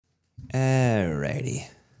Alrighty.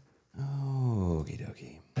 Okie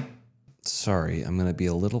dokie. Sorry, I'm going to be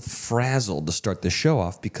a little frazzled to start the show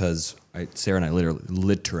off because Sarah and I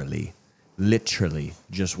literally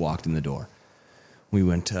just walked in the door. We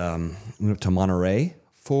went up to Monterey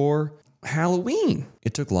for Halloween.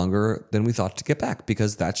 It took longer than we thought to get back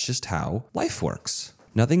because that's just how life works.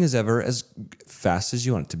 Nothing is ever as fast as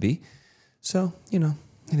you want it to be. So, it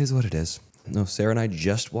is what it is. No, Sarah and I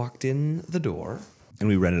just walked in the door and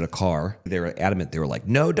we rented a car. They were adamant. They were like,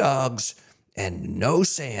 no dogs and no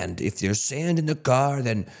sand. If there's sand in the car,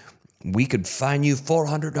 then we could fine you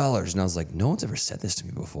 $400. And I was like, no one's ever said this to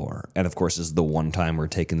me before. And of course, this is the one time we're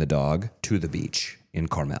taking the dog to the beach in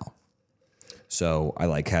Carmel. So I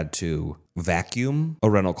had to vacuum a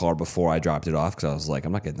rental car before I dropped it off because I was like,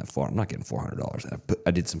 I'm not getting that far. I'm not getting $400.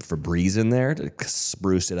 I did some Febreze in there to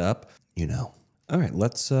spruce it up. All right,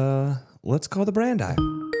 let's call the Brandi.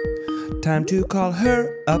 Time to call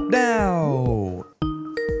her up now.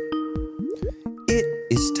 It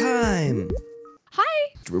is time.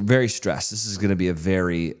 Hi. We're very stressed. This is going to be a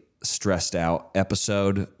very stressed out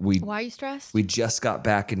episode. Why are you stressed? We just got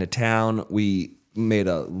back into town. We made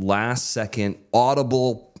a last second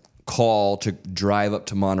audible call to drive up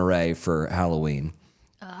to Monterey for Halloween.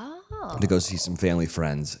 Oh. To go see some family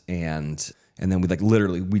friends. And then we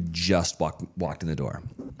just walked in the door.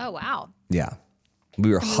 Oh, wow. Yeah.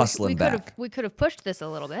 We were hustling back. We could have pushed this a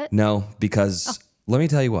little bit. No, because let me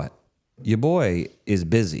tell you what. Your boy is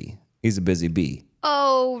busy. He's a busy bee.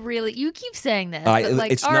 Oh, really? You keep saying this. But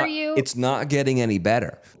you? It's not getting any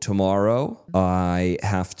better. Tomorrow, I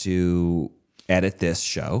have to edit this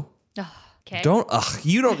show. Okay.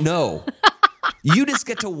 You don't know. You just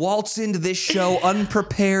get to waltz into this show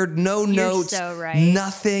unprepared, no notes, so right.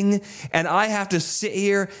 Nothing. And I have to sit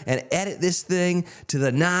here and edit this thing to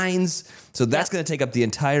the nines. So that's going to take up the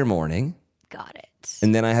entire morning. Got it.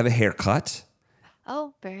 And then I have a haircut.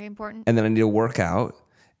 Oh, very important. And then I need to work out.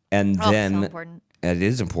 And then so important. It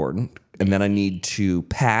is important. And then I need to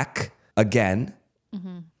pack again.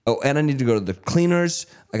 Mm-hmm. Oh, and I need to go to the cleaners.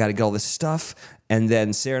 I got to get all this stuff. And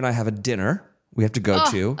then Sarah and I have a dinner we have to go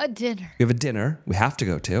to. A dinner. We have a dinner we have to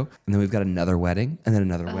go to. And then we've got another wedding, and then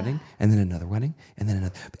another wedding, and then another wedding, and then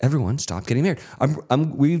another. Everyone stop getting married.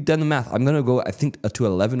 We've done the math. I'm going to go, I think, to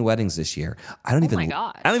 11 weddings this year. I don't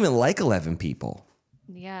even like 11 people.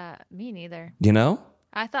 Yeah, me neither. You know?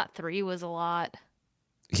 I thought 3 was a lot.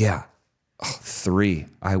 Yeah. 3.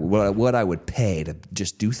 What I would pay to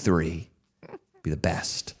just do 3. Be the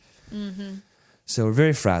best. Mm-hmm. So we're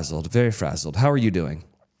very frazzled, very frazzled. How are you doing?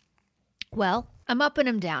 Well, I'm up and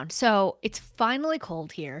I'm down. So it's finally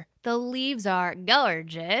cold here. The leaves are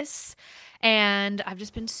gorgeous. And I've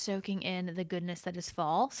just been soaking in the goodness that is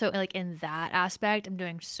fall. So in that aspect, I'm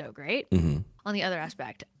doing so great. Mm-hmm. On the other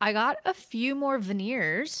aspect, I got a few more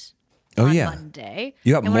veneers on Monday.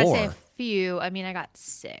 You got more? And when I say a few, I mean I got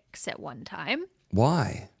 6 at one time.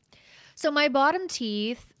 Why? So my bottom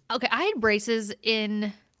teeth, okay, I had braces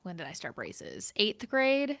in, when did I start braces? 8th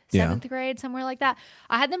grade, 7th grade, somewhere like that.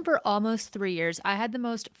 I had them for almost 3 years. I had the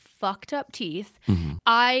most fucked up teeth. Mm-hmm.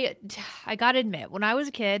 I gotta admit, when I was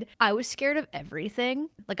a kid, I was scared of everything.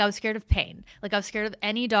 I was scared of pain. I was scared of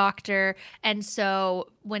any doctor. And so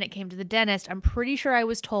when it came to the dentist, I'm pretty sure I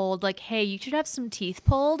was told, hey, you should have some teeth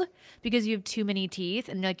pulled because you have too many teeth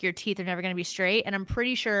and your teeth are never gonna be straight. And I'm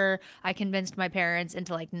pretty sure I convinced my parents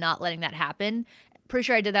into not letting that happen. Pretty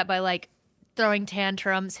sure I did that by throwing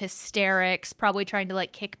tantrums, hysterics, probably trying to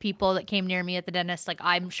kick people that came near me at the dentist.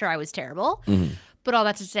 I'm sure I was terrible. Mm-hmm. But all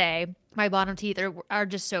that to say, my bottom teeth are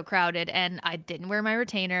just so crowded, and I didn't wear my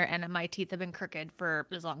retainer, and my teeth have been crooked for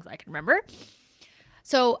as long as I can remember.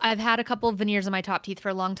 So I've had a couple of veneers on my top teeth for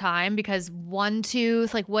a long time because one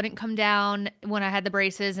tooth wouldn't come down when I had the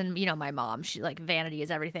braces, and my mom, she vanity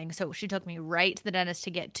is everything. So she took me right to the dentist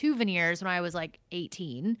to get 2 veneers when I was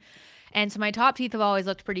 18. And so my top teeth have always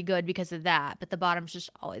looked pretty good because of that, but the bottom's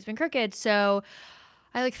just always been crooked. So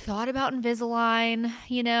I thought about Invisalign,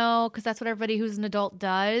 because that's what everybody who's an adult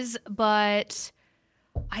does, but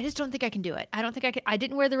I just don't think I can do it. I don't think I could. I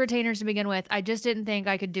didn't wear the retainers to begin with. I just didn't think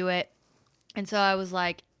I could do it. And so I was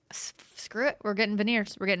like, screw it. We're getting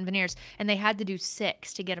veneers. And they had to do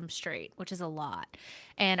 6 to get them straight, which is a lot.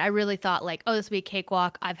 And I really thought this will be a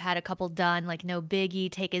cakewalk. I've had a couple done, no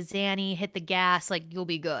biggie, take a Xanny, hit the gas, you'll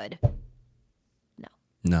be good.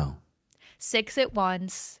 No. 6 at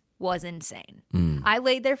once was insane. I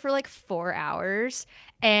laid there for 4 hours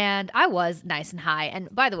and I was nice and high.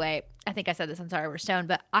 And by the way, I think I said this on Sorry We're Stoned,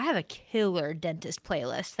 but I have a killer dentist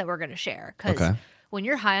playlist that we're going to share because when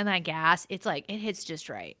you're high on that gas, it's it hits just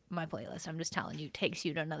right. My playlist, I'm just telling you, takes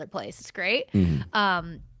you to another place. It's great.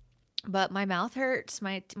 Mm-hmm. But my mouth hurts,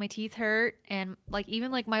 my teeth hurt, and like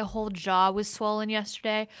even like my whole jaw was swollen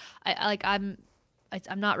yesterday. I'm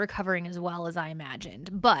not recovering as well as I imagined,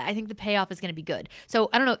 but I think the payoff is going to be good. So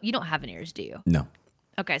I don't know. You don't have an ears, do you? No.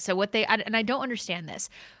 Okay, so and I don't understand this.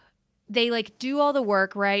 They like do all the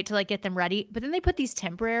work, right, to like get them ready, but then they put these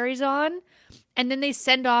temporaries on and then they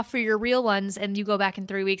send off for your real ones and you go back in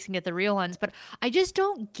 3 weeks and get the real ones. But I just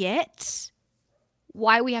don't get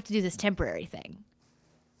why we have to do this temporary thing.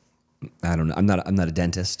 I don't know. I'm not a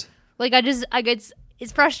dentist. Like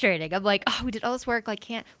it's frustrating. I'm like, oh, we did all this work, like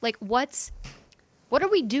can't like what are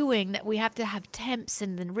we doing that we have to have temps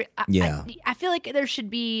and then Yeah. I feel like there should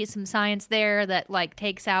be some science there that like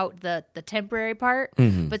takes out the temporary part.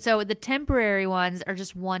 But so the temporary ones are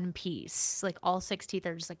just one piece. Like all 6 teeth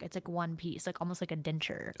are just like it's like one piece, like almost like a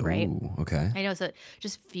denture, right? Ooh, okay. I know, so it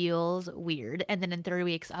just feels weird. And then in 3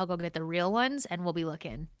 weeks I'll go get the real ones and we'll be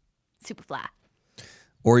looking super flat.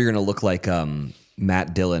 Or you're going to look like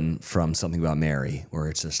Matt Dillon from Something About Mary, where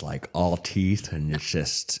it's just like all teeth and it's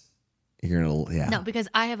just, you're going to, yeah. No, because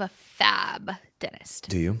I have a fab dentist.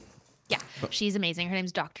 Do you? Yeah, she's amazing. Her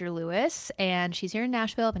name's Dr. Lewis, and she's here in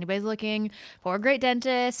Nashville if anybody's looking for a great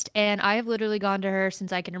dentist. And I have literally gone to her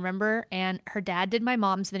since I can remember. And her dad did my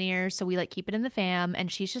mom's veneers, so we like keep it in the fam.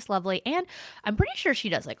 And she's just lovely. And I'm pretty sure she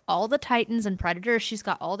does like all the Titans and Predators. She's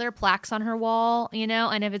got all their plaques on her wall, you know.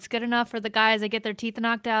 And if it's good enough for the guys that get their teeth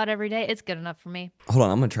knocked out every day, it's good enough for me. Hold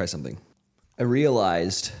on, I'm going to try something. I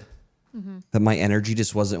realized that my energy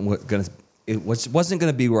just wasn't wasn't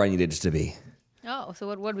going to be where I needed it to be. Oh, so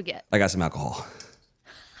what do we get? I got some alcohol.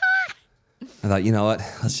 I thought, you know what?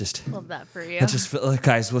 Let's just Love that for you. guys.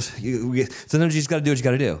 Sometimes you just got to do what you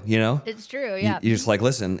got to do. You know, It's true, yeah. You're just like,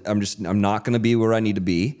 listen. I'm not going to be where I need to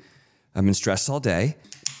be. I'm in stress all day,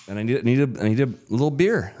 and I need a little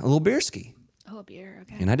beer, a little beer ski, Oh, a beer,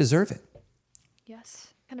 okay. and I deserve it. Yes.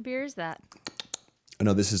 What kind of beer is that? I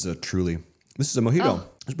know this is a mojito. Oh.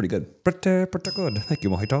 It's pretty good. Pretty good. Thank you,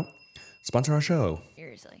 mojito. Sponsor our show.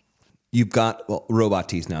 Seriously. You've got robot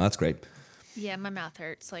teeth now. That's great. Yeah, my mouth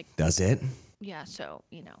hurts. Like, Does it? yeah, so,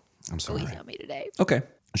 you know. I'm Go sorry. easy on me today. Okay.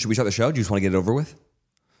 Should we start the show? Do you just want to get it over with?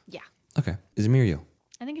 Yeah. Okay. Is it me or you?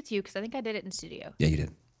 I think it's you because I think I did it in studio. Yeah, you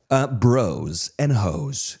did. Bros and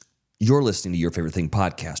hoes. You're listening to Your Favorite Thing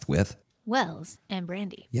podcast with... Wells and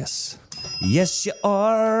Brandy. Yes. Yes, you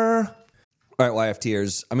are. All right,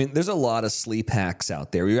 YFTers. I mean, there's a lot of sleep hacks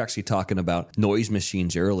out there. We were actually talking about noise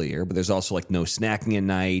machines earlier, but there's also like no snacking at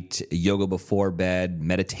night, yoga before bed,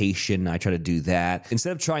 meditation. I try to do that.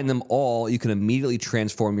 Instead of trying them all, you can immediately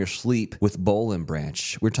transform your sleep with Boll and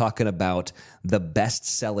Branch. We're talking about the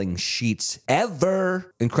best-selling sheets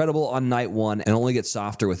ever. Incredible on night one and only get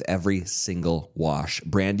softer with every single wash.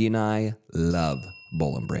 Brandy and I love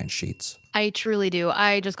Boll and Branch sheets. I truly do.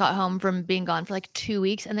 I just got home from being gone for like 2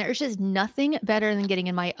 weeks, and there's just nothing better than getting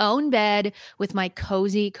in my own bed with my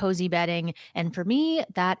cozy bedding. And for me,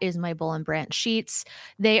 that is my Boll and Branch sheets.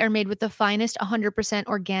 They are made with the finest 100%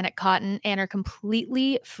 organic cotton and are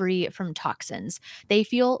completely free from toxins. They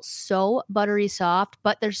feel so buttery soft,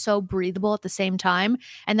 but they're so breathable at the same time.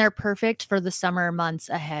 And they're perfect for the summer months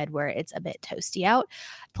ahead where it's a bit toasty out.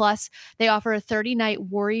 Plus, they offer a 30-night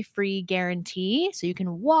worry-free guarantee, so you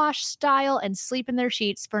can wash, style, and sleep in their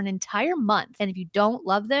sheets for an entire month. And if you don't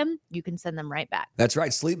love them, you can send them right back. That's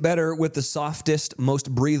right. Sleep better with the softest,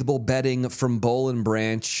 most breathable bedding from Boll and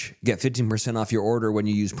Branch. Get 15% off your order when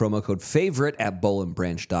you use promo code FAVORITE at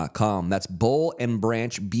bollandbranch.com. That's Boll and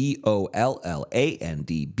Branch,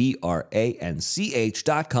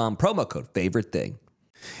 BOLLANDBRANCH.com. Promo code FAVORITE thing.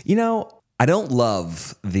 You know, I don't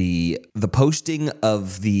love the posting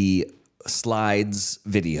of the slides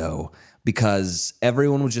video because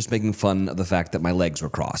everyone was just making fun of the fact that my legs were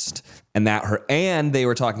crossed and that hurt, and they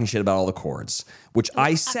were talking shit about all the cords, which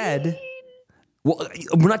I said, well,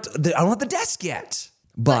 we're not. I don't have the desk yet,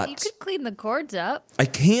 but you could clean the cords up. I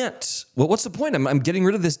can't. Well, what's the point? I'm getting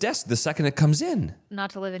rid of this desk the second it comes in.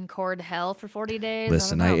 Not to live in cord hell for 40 days.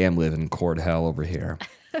 Listen, I I don't know. am living cord hell over here.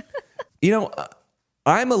 You know,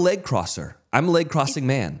 I'm a leg crosser. I'm a leg crossing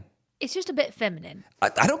man. It's just a bit feminine.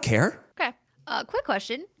 I don't care. Okay. Quick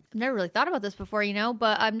question. I've never really thought about this before, you know,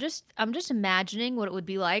 but I'm just imagining what it would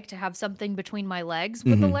be like to have something between my legs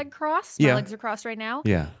with the leg cross. My Yeah. legs are crossed right now.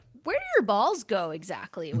 Yeah. Where do your balls go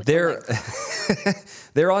exactly? With the They're legs?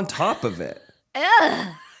 they're on top of it.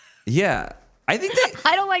 Ugh, Yeah. I think they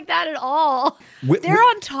I don't like that at all. Wi- They're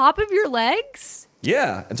on top of your legs?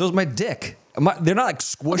 yeah, and so is my dick. They're not like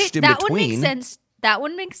squished Okay, in that between. would make sense. That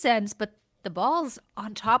would make sense, but the balls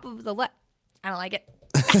on top of the leg. I don't like it.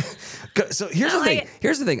 So here's the I thing. like it.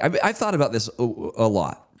 Here's the thing. I've thought about this a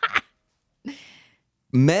lot.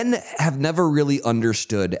 Men have never really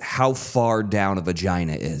understood how far down a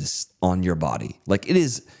vagina is on your body. Like it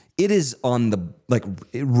is on the, like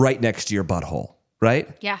right next to your butthole, right?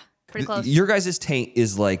 Yeah, pretty close. Your guys' taint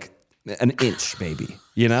is like an inch, baby,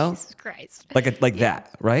 you know? Jesus Christ. Like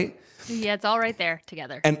that, right? Yeah, it's all right there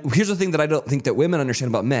together. And here's the thing that I don't think that women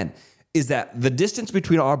understand about men is that the distance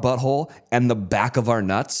between our butthole and the back of our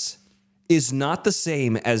nuts is not the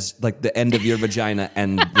same as like the end of your vagina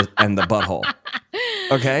and the butthole.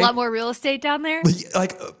 Okay? A lot more real estate down there.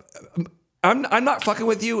 Like I'm not fucking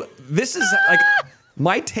with you. This is like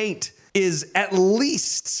my taint is at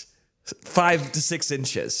least 5 to 6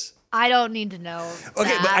 inches. I don't need to know. Okay,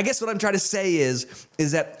 that. but I guess what I'm trying to say is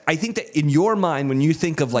that I think that in your mind, when you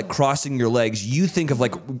think of like crossing your legs, you think of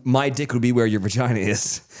like my dick would be where your vagina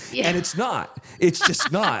is. Yeah. And it's not. It's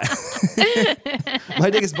just not. My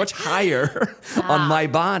dick is much higher on my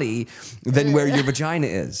body than where your vagina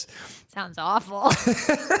is. Sounds awful.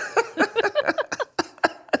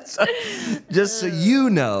 Just so you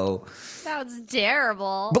know. Sounds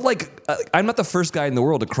terrible. But like, I'm not the first guy in the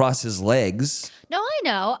world to cross his legs. No, I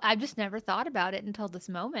know. I've just never thought about it until this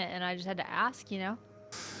moment, and I just had to ask, you know?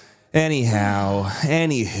 Anywho,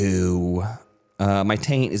 my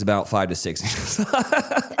taint is about 5 to 6 inches.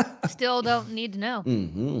 Still don't need to know.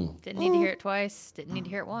 Mm-hmm. Didn't need to hear it twice. Didn't need to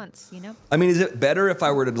hear it once, you know? I mean, is it better if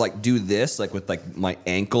I were to like do this, like with like my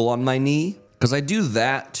ankle on my knee? Because I do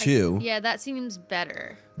that too. Yeah, that seems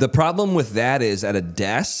better. The problem with that is at a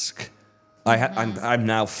desk, I'm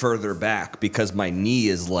now further back because my knee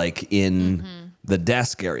is like in the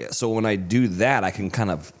desk area. So when I do that, I can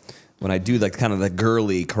when I do like kind of the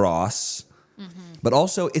girly cross, but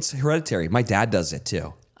also it's hereditary. My dad does it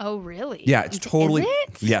too. Oh, really? Yeah, it's totally. Is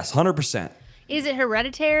it? Yes, 100%. Is it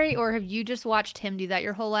hereditary, or have you just watched him do that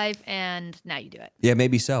your whole life and now you do it? Yeah,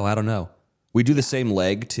 maybe so. I don't know. We do the same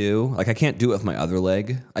leg too. Like I can't do it with my other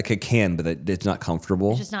leg. Like I can, but it's not comfortable.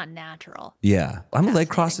 It's just not natural. Yeah, I'm a leg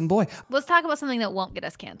crossing boy. Let's talk about something that won't get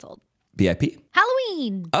us canceled. BIP.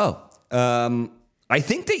 Halloween. Oh, I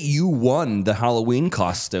think that you won the Halloween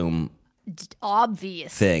costume Obviously.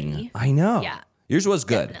 thing. I know. Yeah. Yours was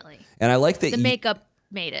good. Definitely. And I like that The makeup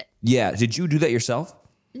made it. Yeah. Did you do that yourself?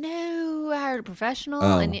 No, I hired a professional,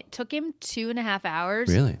 Oh. and it took him 2.5 hours.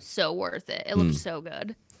 Really? So worth it. It looked so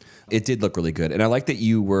good. It did look really good. And I like that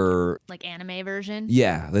you were, Like anime version.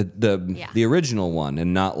 yeah, the original one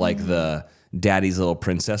and not like the Daddy's Little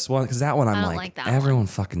Princess one. Because that one, I'm I don't like, like that everyone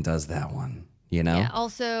fucking does that one, you know? Yeah.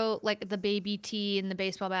 Also, like the baby tee and the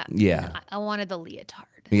baseball bat. Yeah. I wanted the leotard.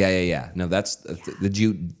 Yeah. No, did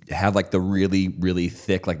you have like the really, really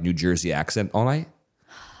thick like New Jersey accent all night?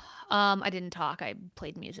 I didn't talk. I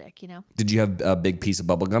played music, you know? Did you have a big piece of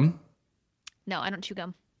bubble gum? No, I don't chew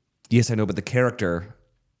gum. Yes, I know, but the character,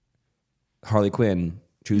 Harley Quinn,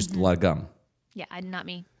 chews a lot of gum. Yeah, not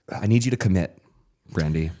me. I need you to commit,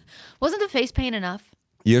 Brandy. Wasn't the face paint enough?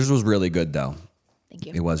 Yours was really good, though. Thank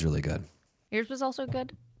you. It was really good. Yours was also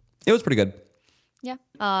good. It was pretty good. Yeah.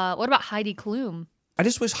 What about Heidi Klum? I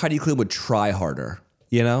just wish Heidi Klum would try harder,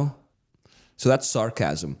 you know? So that's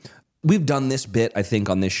sarcasm. We've done this bit, I think,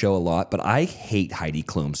 on this show a lot, but I hate Heidi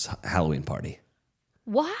Klum's Halloween party.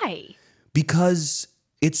 Why? Because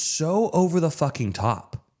it's so over the fucking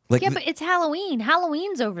top. Like, Yeah, but it's Halloween.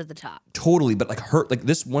 Halloween's over the top. totally, but like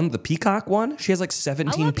this one, the peacock one, she has like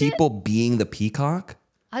 17 loved people being the peacock.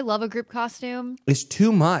 I love a group costume. It's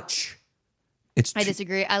too much. I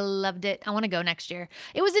disagree. I loved it. I want to go next year.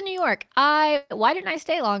 It was in New York. Why didn't I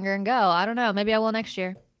stay longer and go? I don't know. Maybe I will next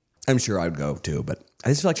year. I'm sure I'd go too, but I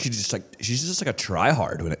just feel like she's just like a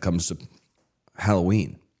tryhard when it comes to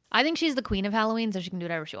Halloween. I think she's the queen of Halloween, so she can do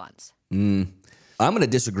whatever she wants. I'm going to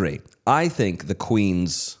disagree. I think the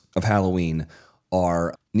queens of Halloween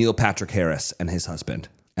are Neil Patrick Harris and his husband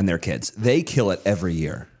and their kids. They kill it every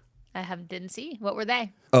year. Didn't see. What were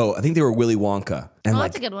they? Oh, I think they were Willy Wonka. And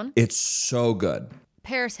That's a good one. It's so good.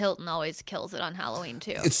 Paris Hilton always kills it on Halloween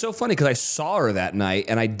too. It's so funny because I saw her that night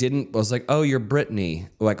and I was like, oh, you're Brittany.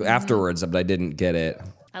 Like afterwards, but I didn't get it.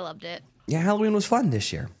 I loved it. Yeah, Halloween was fun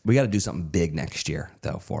this year. We got to do something big next year,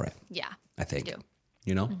 though, for it. Yeah. I think. do.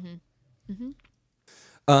 You know?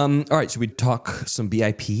 All right, should we talk some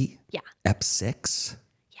BIP? Yeah. Ep 6?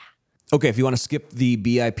 Yeah. Okay, if you want to skip the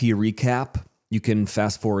BIP recap, you can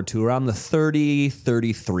fast forward to around the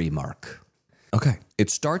 33 mark. Okay. It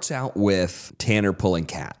starts out with Tanner pulling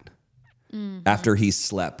Kat after he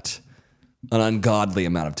slept an ungodly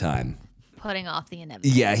amount of time. Putting off the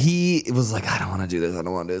inevitable. Yeah, he was like, I don't want to do this. I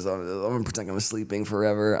don't want to do this. I'm going to pretend I'm sleeping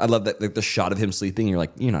forever. I love that, like the shot of him sleeping. You're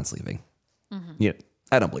like, you're not sleeping. Yeah,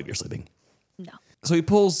 I don't believe you're sleeping. No. So he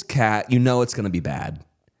pulls Kat. You know it's going to be bad.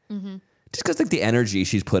 Just because like the energy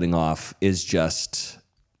she's putting off is just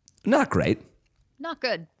Not great. Not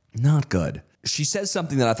good. Not good. She says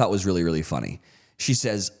something that I thought was really, really funny. She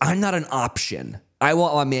says, I'm not an option. I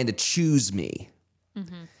want my man to choose me.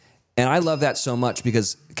 Mm-hmm. And I love that so much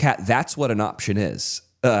because, Kat, that's what an option is.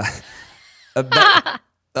 A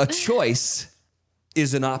choice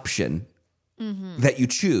is an option that you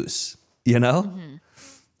choose, you know?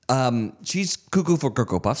 She's cuckoo for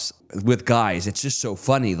Cocoa Puffs with guys. It's just so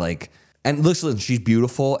funny. Like, and listen, she's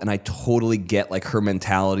beautiful, and I totally get like her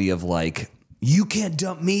mentality of like, you can't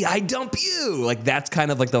dump me, I dump you. Like that's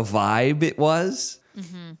kind of like the vibe it was.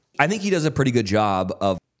 I think he does a pretty good job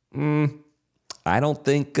of. I don't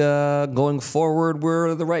think going forward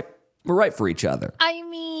we're right for each other. I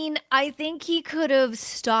mean, I think he could have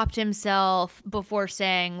stopped himself before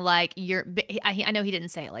saying like you're. I know he didn't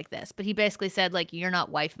say it like this, but he basically said like you're not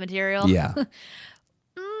wife material. Yeah.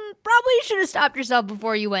 Probably should have stopped yourself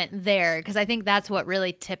before you went there, because I think that's what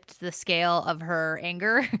really tipped the scale of her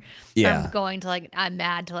anger. Yeah. From going to like I'm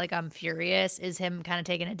mad to like I'm furious is him kind of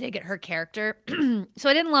taking a dig at her character. So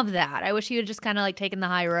I didn't love that. I wish he had just kind of like taken the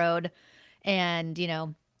high road and, you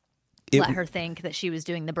know, let her think that she was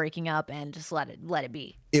doing the breaking up and just let it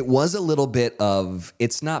be. It was a little bit of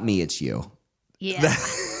it's not me, it's you. Yeah.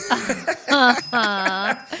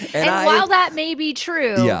 and while that may be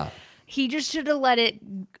true, he just should have let it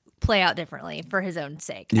play out differently for his own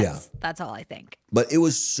sake. That's all I think. But it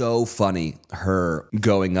was so funny, her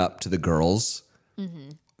going up to the girls.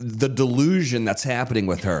 The delusion that's happening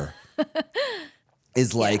with her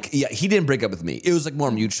is like, he didn't break up with me. It was like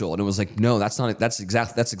more mutual. And it was like, no, that's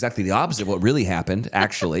exactly the opposite of what really happened,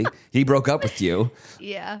 actually. He broke up with you.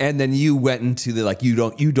 Yeah. And then you went into the like, you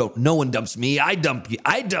don't, no one dumps me. I dump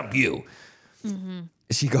you.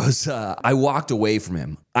 She goes, I walked away from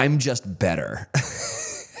him. I'm just better.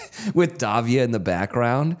 With Davia in the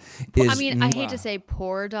background. I mean, I hate to say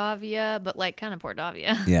poor Davia, but like kind of poor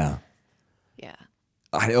Davia. Yeah. Yeah.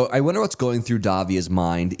 I wonder what's going through Davia's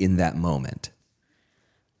mind in that moment.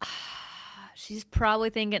 She's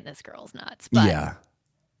probably thinking this girl's nuts. But yeah.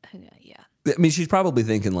 Yeah. I mean, she's probably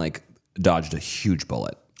thinking like dodged a huge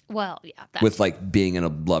bullet. Well, yeah. With like being in a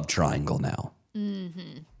love triangle now.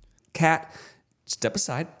 Kat, step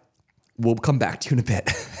aside. We'll come back to you in a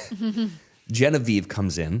bit. Genevieve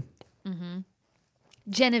comes in.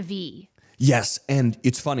 Genevieve. Yes, and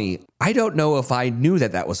it's funny. I don't know if I knew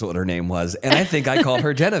that was what her name was, and I think I called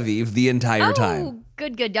her Genevieve the entire time. Oh,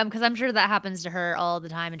 good, because I'm sure that happens to her all the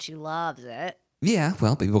time, and she loves it. Yeah,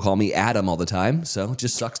 well, people call me Adam all the time, so it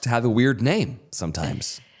just sucks to have a weird name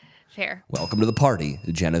sometimes. Fair. Welcome to the party,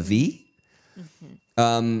 Genevieve.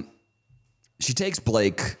 She takes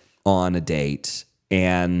Blake on a date,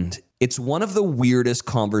 and it's one of the weirdest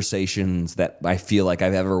conversations that I feel like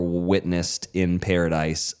I've ever witnessed in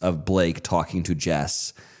Paradise of Blake talking to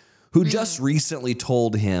Jess, who just recently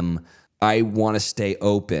told him, I want to stay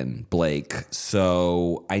open, Blake,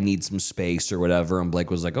 so I need some space or whatever. And Blake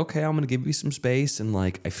was like, okay, I'm going to give you some space. And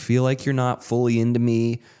like, I feel like you're not fully into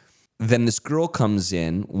me. Then this girl comes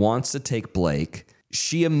in, wants to take Blake.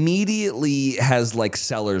 She immediately has like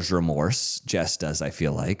seller's remorse. Jess does, I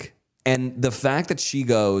feel like. And the fact that she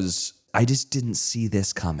goes, I just didn't see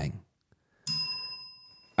this coming,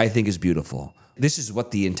 I think is beautiful. This is what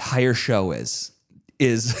the entire show is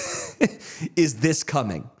this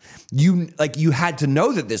coming? You had to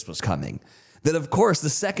know that this was coming. That of course, the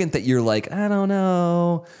second that you're like, I don't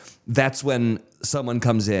know, that's when someone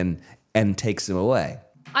comes in and takes him away.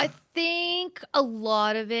 I think a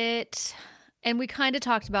lot of it, and we kind of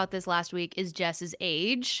talked about this last week, is Jess's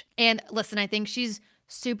age. And listen, I think she's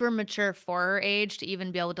super mature for her age to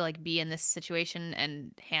even be able to like be in this situation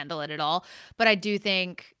and handle it at all. But I do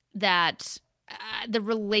think that the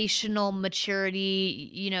relational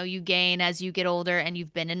maturity, you know, you gain as you get older and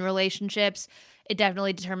you've been in relationships, it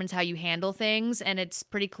definitely determines how you handle things. And it's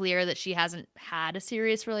pretty clear that she hasn't had a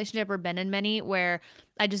serious relationship or been in many, where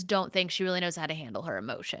I just don't think she really knows how to handle her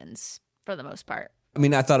emotions for the most part. I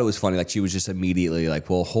mean, I thought it was funny. Like she was just immediately like,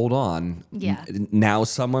 "Well, hold on. Yeah. Now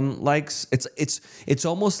someone likes it's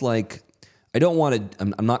almost like I don't want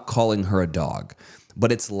to. I'm not calling her a dog,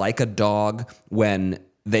 but it's like a dog when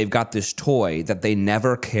they've got this toy that they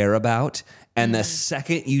never care about, and the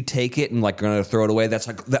second you take it and like are gonna throw it away, that's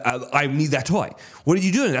like I need that toy. What are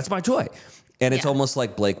you doing? That's my toy. And it's almost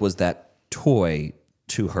like Blake was that toy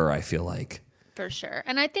to her. I feel like. For sure.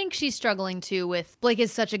 And I think she's struggling too with Blake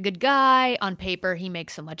is such a good guy. On paper, he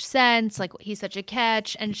makes so much sense. Like he's such a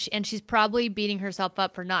catch. And she's probably beating herself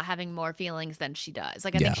up for not having more feelings than she does.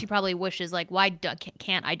 Like I think she probably wishes like, why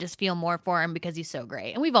can't I just feel more for him because he's so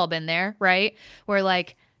great? And we've all been there, right? Where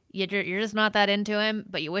like you're just not that into him,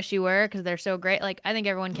 but you wish you were because they're so great. Like I think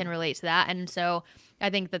everyone can relate to that. And so I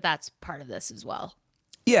think that that's part of this as well.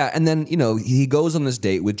 Yeah, and then, he goes on this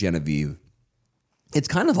date with Genevieve. It's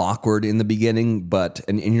kind of awkward in the beginning,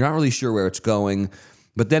 and you're not really sure where it's going.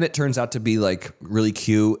 But then it turns out to be like really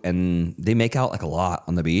cute, and they make out like a lot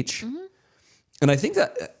on the beach. Mm-hmm. And I think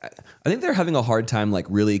they're having a hard time like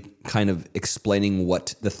really kind of explaining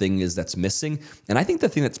what the thing is that's missing. And I think the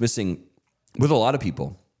thing that's missing with a lot of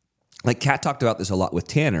people, like Kat talked about this a lot with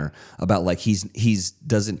Tanner, about like he's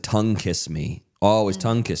doesn't tongue kiss me. Always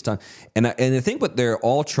tongue kiss. And I think what they're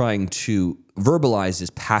all trying to verbalize is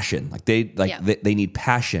passion. Like they need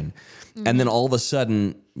passion. Mm-hmm. And then all of a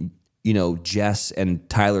sudden, Jess and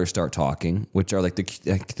Tyler start talking, which are like the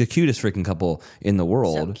cutest freaking couple in the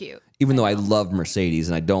world. So cute. Even though I love Mercedes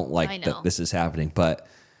and I don't like that this is happening. But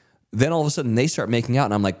then all of a sudden they start making out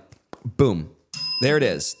and I'm like, boom, there it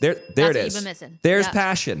is. There it is. That's what you've been missing. There's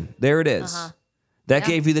passion. There it is. Uh-huh. That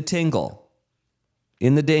gave you the tingle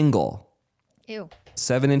in the dingle. Ew.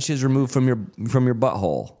 7 inches removed from your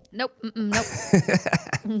butthole. Nope. Nope.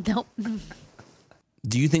 Nope.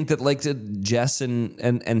 Do you think that like Jess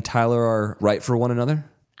and Tyler are right for one another?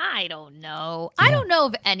 I don't know. Yeah. I don't know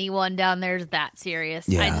if anyone down there is that serious.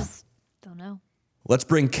 Yeah. I just don't know. Let's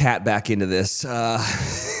bring Kat back into this.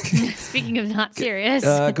 Speaking of not serious.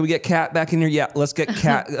 Can we get Kat back in here? Yeah, let's get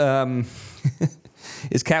Kat.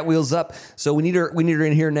 Is Kat Wheels up? So we need her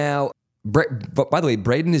in here now. But by the way,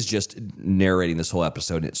 Braden is just narrating this whole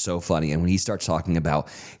episode, and it's so funny. And when he starts talking about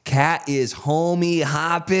Kat is homie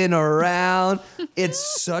hopping around,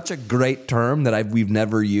 it's such a great term that we've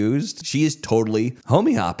never used. She is totally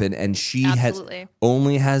homie hopping, and she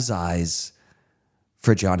only has eyes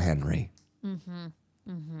for John Henry. Mm-hmm.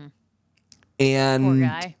 Mm-hmm. And poor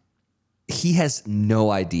guy. He has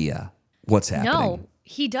no idea what's happening. No.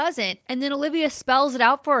 He doesn't. And then Olivia spells it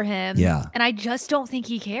out for him. Yeah. And I just don't think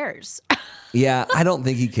he cares. Yeah, I don't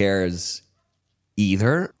think he cares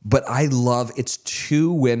either. But I love it's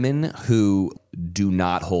two women who do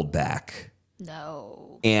not hold back.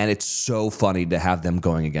 No. And it's so funny to have them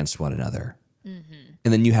going against one another. Mm-hmm.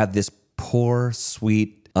 And then you have this poor,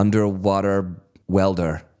 sweet underwater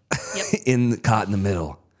welder caught in the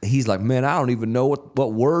middle. He's like, man, I don't even know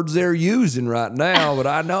what words they're using right now, but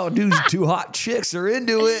I know two hot chicks are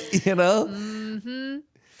into it, Mm-hmm.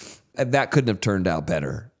 And that couldn't have turned out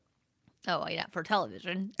better. Oh, yeah, for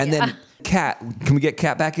television. And then, Kat, can we get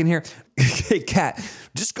Kat back in here? Hey, Kat,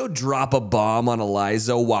 just go drop a bomb on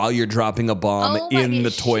Eliza while you're dropping a bomb in the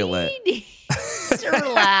toilet. She needs to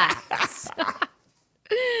relax.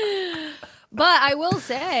 But I will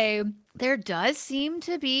say, there does seem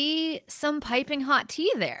to be some piping hot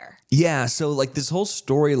tea there. Yeah, so like this whole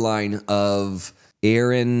storyline of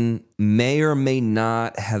Aaron may or may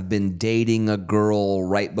not have been dating a girl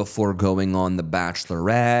right before going on The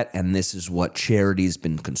Bachelorette, and this is what Charity's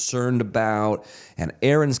been concerned about. And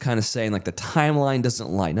Aaron's kind of saying like the timeline doesn't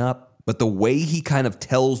line up, but the way he kind of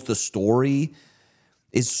tells the story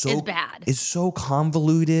is bad. Is so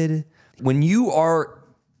convoluted. When you are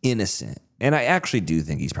innocent, and I actually do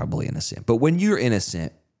think he's probably innocent, but when you're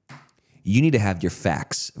innocent, you need to have your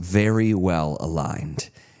facts very well aligned.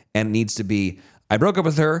 And it needs to be, I broke up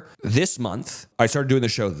with her this month. I started doing the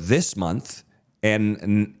show this month,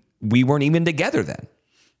 and we weren't even together then.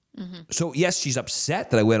 Mm-hmm. So yes, she's upset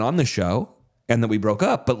that I went on the show and that we broke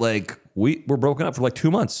up, but like we were broken up for like 2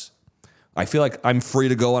 months. I feel like I'm free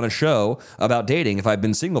to go on a show about dating if I've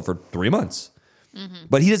been single for 3 months. Mm-hmm.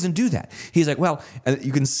 But he doesn't do that. He's like, well, and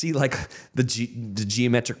you can see like the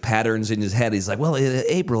geometric patterns in his head. He's like, well,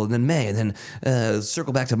 April and then May and then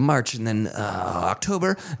circle back to March and then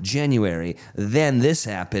October, January. Then this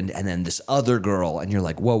happened and then this other girl. And you're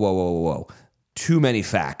like, whoa. Too many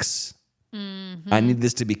facts. Mm-hmm. I need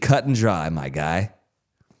this to be cut and dry, my guy.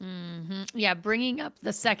 Mm-hmm. Yeah, bringing up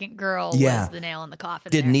the second girl was the nail in the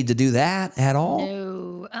coffin. Didn't need to do that at all.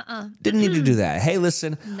 No. Didn't need to do that. Hey,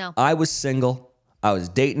 listen, I was single. I was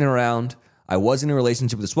dating around. I was in a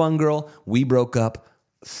relationship with this one girl. We broke up.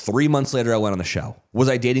 3 months later, I went on the show. Was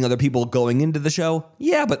I dating other people going into the show?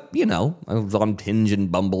 Yeah, but, I was on Hinge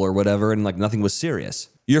and Bumble or whatever, and like nothing was serious.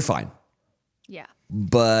 You're fine. Yeah.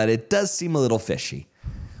 But it does seem a little fishy.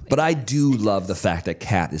 But I do love the fact that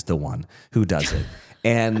Kat is the one who does it.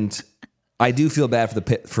 And I do feel bad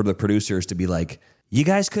for the producers to be like, you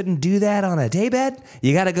guys couldn't do that on a daybed?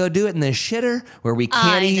 You got to go do it in the shitter where we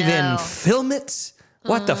can't even film it?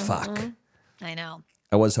 What the fuck? I know.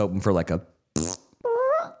 I was hoping for like a...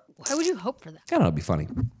 Why would you hope for that? I don't know, it'd be funny.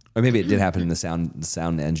 Or maybe it did happen in the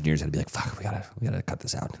sound engineers had to be like, fuck, we gotta cut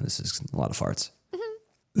this out. This is a lot of farts. Mm-hmm.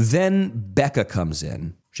 Then Becca comes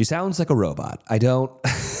in. She sounds like a robot. I don't...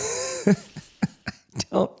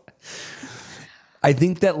 I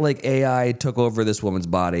think that like AI took over this woman's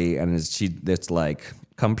body and it's like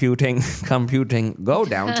computing, go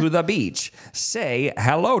down to the beach. Say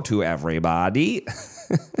hello to everybody.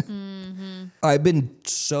 I've been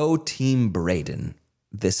so Team Braden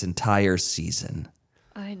this entire season.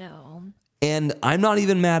 I know. And I'm not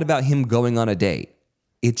even mad about him going on a date.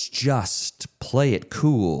 It's just play it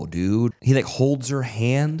cool, dude. He like holds her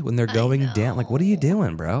hand when they're going down. Like, what are you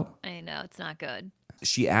doing, bro? I know. It's not good.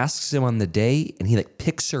 She asks him on the date and he like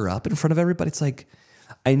picks her up in front of everybody. It's like,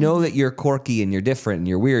 I know that you're quirky and you're different and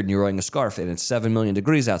you're weird and you're wearing a scarf and it's 7 million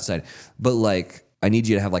degrees outside, but like, I need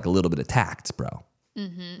you to have like a little bit of tact, bro.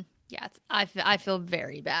 Yeah, I feel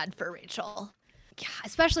very bad for Rachel. Yeah,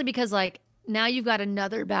 especially because like now you've got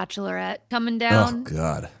another bachelorette coming Oh, down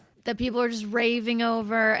God. that people are just raving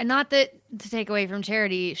over. And not that to take away from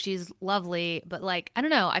Charity, she's lovely, but like, I don't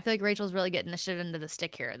know. I feel like Rachel's really getting the shit into the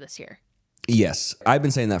stick here this year. Yes, I've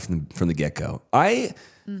been saying that from the get-go. I'm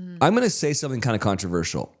going to say something kind of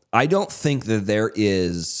controversial. I don't think that there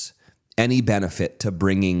is any benefit to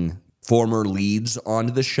bringing former leads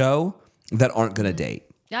onto the show that aren't going to date.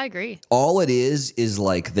 Yeah, I agree. All it is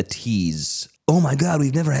like the tease. Oh my God,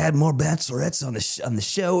 we've never had more bachelorettes on the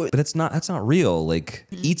show. But that's not real. Like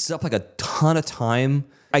eats up like a ton of time.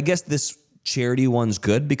 I guess this Charity one's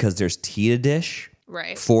good because there's tea to dish.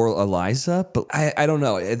 Right. For Eliza, but I don't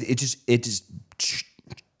know. It just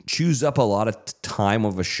chews up a lot of time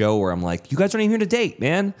of a show where I'm like, you guys aren't even here to date,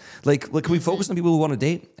 man. Like, can we focus on people who want to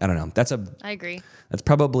date? I don't know. I agree. That's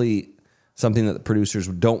probably something that the producers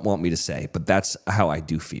don't want me to say, but that's how I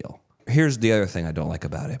do feel. Here's the other thing I don't like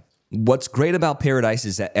about it. What's great about Paradise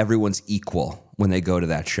is that everyone's equal when they go to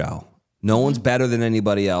that show. No one's better than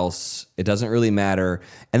anybody else. It doesn't really matter.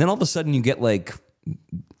 And then all of a sudden you get like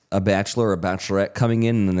a bachelor or a bachelorette coming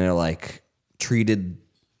in and they're like treated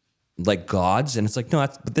like gods. And it's like, no,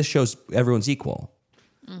 but this shows everyone's equal.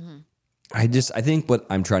 I think what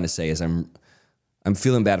I'm trying to say is I'm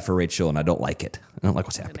feeling bad for Rachel and I don't like it. I don't like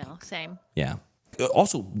what's happening. No, same. Yeah.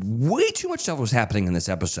 Also, way too much stuff was happening in this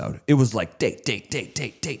episode. It was like date.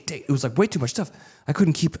 It was like way too much stuff. I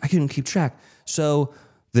couldn't keep track. So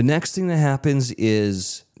the next thing that happens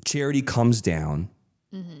is Charity comes down.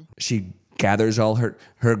 She gathers all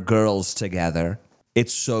her girls together.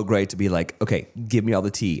 It's so great to be like, okay, give me all the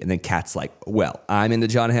tea. And then Kat's like, well, I'm into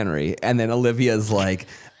John Henry. And then Olivia's like,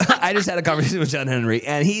 I just had a conversation with John Henry,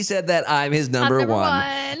 and he said that I'm his number one.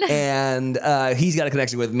 And he's got a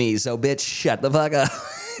connection with me. So, bitch, shut the fuck up.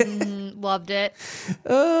 Loved it.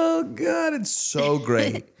 Oh, God, it's so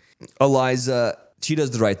great. Eliza, she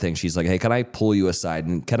does the right thing. She's like, hey, can I pull you aside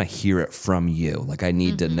and can I hear it from you? Like, I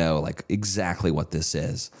need to know like exactly what this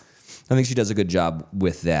is. I think she does a good job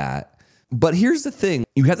with that. But here's the thing.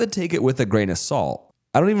 You have to take it with a grain of salt.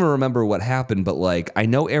 I don't even remember what happened, but like I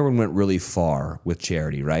know Aaron went really far with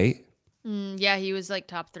Charity, right? Yeah, he was like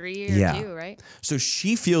top 3 or 2, right? So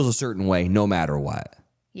she feels a certain way no matter what.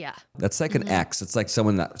 Yeah. That's like an ex. It's like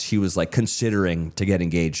someone that she was like considering to get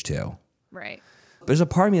engaged to. Right. There's a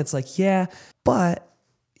part of me that's like, yeah, but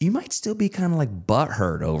you might still be kind of like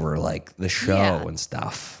butthurt over like the show and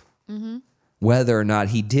stuff. Whether or not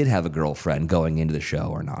he did have a girlfriend going into the show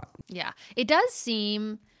or not. Yeah. It does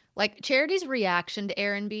seem like Charity's reaction to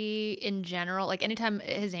Aaron B in general, like anytime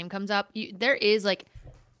his name comes up, there is like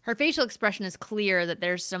her facial expression is clear that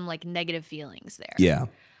there's some like negative feelings there. Yeah.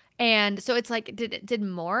 And so it's like, did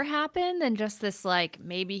more happen than just this, like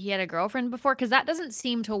maybe he had a girlfriend before? Because that doesn't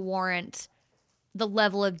seem to warrant the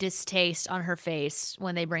level of distaste on her face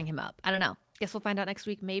when they bring him up. I don't know. Guess we'll find out next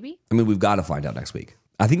week, maybe? I mean, we've got to find out next week.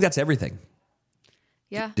 I think that's everything.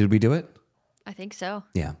 Yeah. Did we do it? I think so.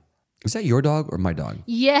 Yeah. Is that your dog or my dog?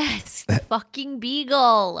 Yes. The fucking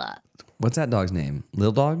beagle. What's that dog's name?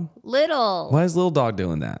 Little Dog? Little. Why is Little Dog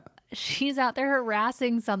doing that? She's out there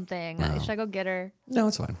harassing something. Should I go get her? No,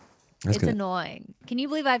 it's fine. It's annoying. Can you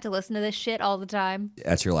believe I have to listen to this shit all the time?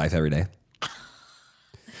 That's your life every day.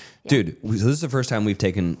 Dude, so this is the first time we've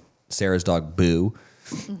taken Sarah's dog, Boo,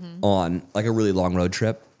 on like a really long road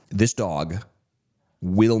trip. This dog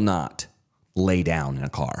will not lay down in a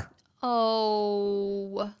car.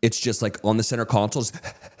 Oh. It's just like on the center console.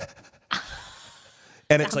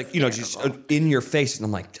 And it's like, you know, just in your face. And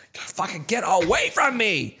I'm like, fucking get away from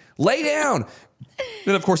me. Lay down.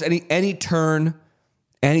 Then, of course, any turn,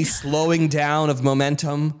 any slowing down of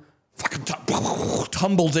momentum fucking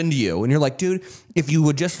tumbles into you. And you're like, dude, if you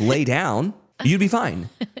would just lay down, you'd be fine.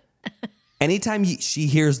 Anytime she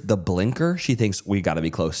hears the blinker, she thinks we got to be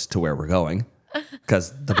close to where we're going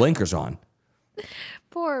because the blinker's on.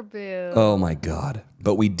 Poor Boo. Oh, my God.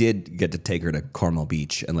 But we did get to take her to Carmel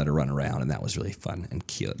Beach and let her run around, and that was really fun and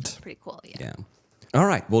cute. Pretty cool, yeah. Yeah. All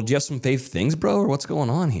right. Well, do you have some favorite things, bro, or what's going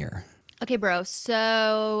on here? Okay, bro.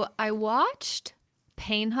 So I watched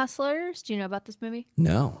Pain Hustlers. Do you know about this movie?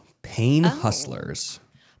 No. Pain Hustlers.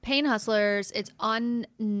 Pain Hustlers. It's on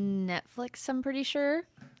Netflix, I'm pretty sure.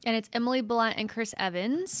 And it's Emily Blunt and Chris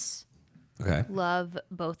Evans. Okay. Love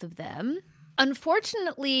both of them.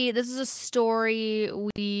 Unfortunately, this is a story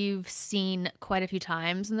we've seen quite a few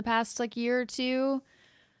times in the past year or two.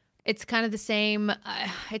 It's kind of the same.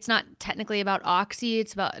 It's not technically about Oxy.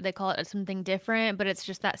 It's about, they call it something different, but it's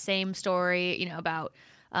just that same story, about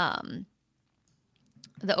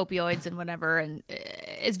the opioids and whatever. And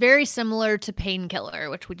it's very similar to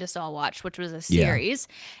Painkiller, which we just all watched, which was a series.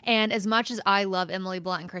 Yeah. And as much as I love Emily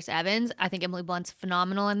Blunt and Chris Evans, I think Emily Blunt's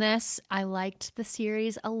phenomenal in this. I liked the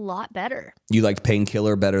series a lot better. You liked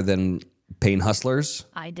Painkiller better than Pain Hustlers?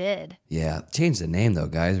 I did. Yeah. Change the name though,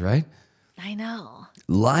 guys, right? I know.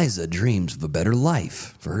 Liza dreams of a better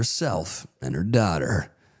life for herself and her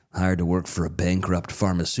daughter. Hired to work for a bankrupt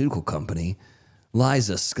pharmaceutical company,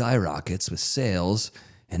 Liza skyrockets with sales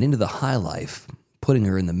and into the high life, putting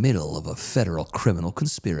her in the middle of a federal criminal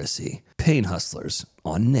conspiracy. Pain Hustlers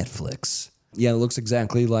on Netflix. Yeah, it looks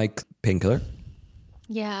exactly like Painkiller.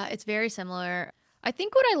 Yeah, it's very similar. I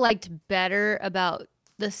think what I liked better about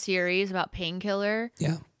the series, about Painkiller,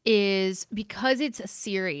 is because it's a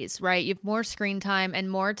series, right? You have more screen time and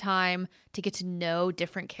more time to get to know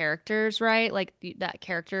different characters, right? Like that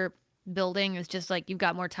character building is just you've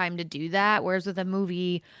got more time to do that. Whereas with a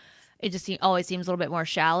movie, it just always seems a little bit more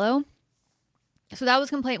shallow. So that was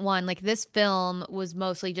complaint one. This film was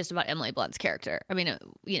mostly just about Emily Blunt's character. I mean,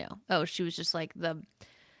 she was just got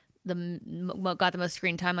the most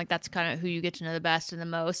screen time. That's kind of who you get to know the best and the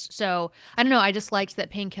most. So I don't know. I just liked that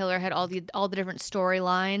Painkiller had all the different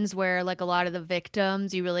storylines where a lot of the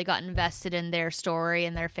victims, you really got invested in their story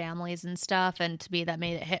and their families and stuff. And to me, that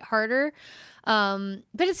made it hit harder. But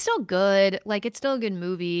it's still good. It's still a good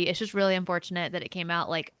movie. It's just really unfortunate that it came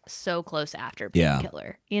out so close after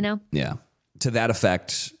Painkiller, Yeah. To that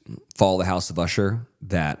effect, Fall of the House of Usher,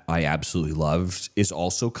 that I absolutely loved, is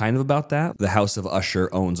also kind of about that. The House of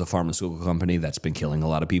Usher owns a pharmaceutical company that's been killing a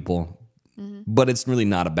lot of people. Mm-hmm. But it's really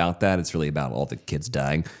not about that. It's really about all the kids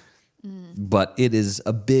dying. But it is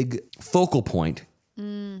a big focal point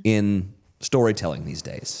in storytelling these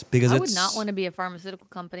days. Because I would not want to be a pharmaceutical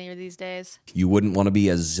company these days. You wouldn't want to be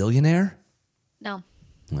a zillionaire? No.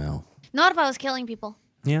 Well. Not if I was killing people.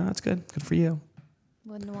 Yeah, that's good. Good for you.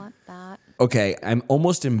 Wouldn't want that. Okay, I'm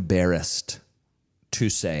almost embarrassed to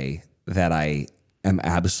say that I am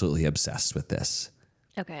absolutely obsessed with this.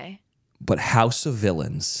 Okay. But House of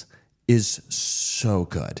Villains is so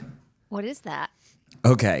good. What is that?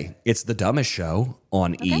 Okay, it's the dumbest show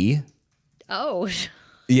on E! Oh,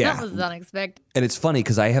 yeah. That was unexpected. And it's funny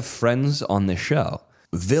because I have friends on this show.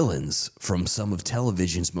 Villains from some of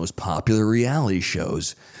television's most popular reality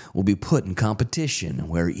shows will be put in competition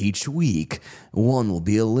where each week one will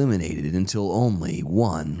be eliminated until only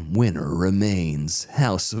one winner remains.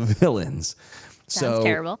 House of Villains. Sounds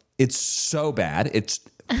terrible. It's so bad.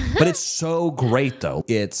 But it's so great though.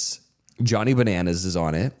 It's Johnny Bananas is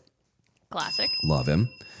on it. Classic. Love him.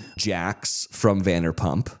 Jax from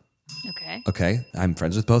Vanderpump. Okay. I'm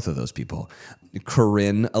friends with both of those people.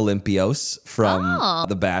 Corinne Olympios from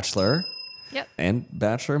The Bachelor. Yep. And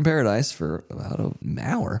Bachelor in Paradise for about an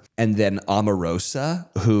hour. And then Omarosa,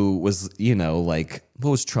 who was, what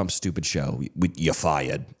was Trump's stupid show? You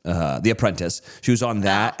fired. The Apprentice. She was on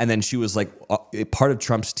that. And then she was part of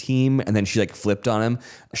Trump's team. And then she flipped on him.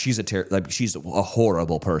 She's she's a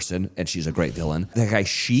horrible person. And she's a great villain. That guy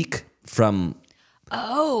Sheik from...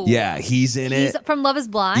 Oh. Yeah, he's in it. He's from Love is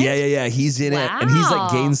Blind? Yeah. He's in it. And he's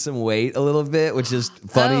gained some weight a little bit, which is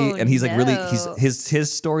funny. And he's really, his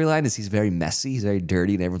storyline is he's very messy. He's very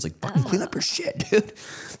dirty. And everyone's fucking clean up your shit, dude. And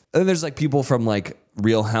then there's people from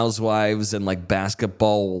Real Housewives and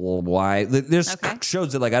Basketball Wives. There's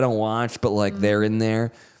shows that I don't watch, but they're in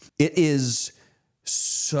there. It is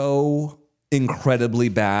so incredibly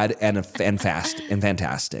bad and fast and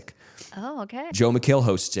fantastic. Oh, okay. Joe McHale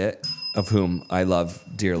hosts it, of whom I love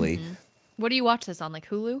dearly. Mm-hmm. What do you watch this on,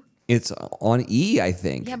 Hulu? It's on E! I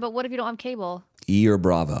think. Yeah, but what if you don't have cable? E! or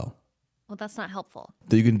Bravo. Well, that's not helpful.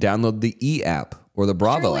 Then you can download the E! app or the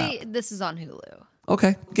Bravo app. This is on Hulu.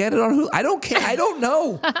 Okay, get it on Hulu. I don't care. I don't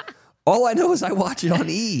know. All I know is I watch it on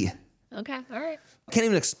E! Okay, all right. I can't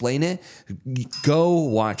even explain it. Go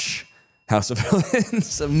watch House of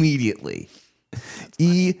Villains immediately.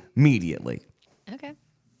 Immediately. Okay.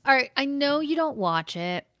 All right, I know you don't watch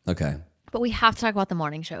it. Okay. But we have to talk about the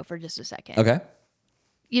morning show for just a second. Okay.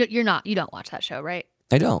 You don't watch that show, right?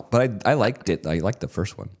 I don't, but I liked it. I liked the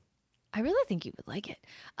first one. I really think you would like it.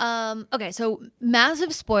 Okay, so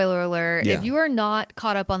massive spoiler alert. Yeah. If you are not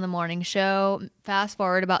caught up on the morning show, fast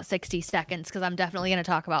forward about 60 seconds because I'm definitely going to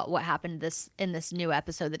talk about what happened in this new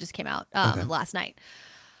episode that just came out last night.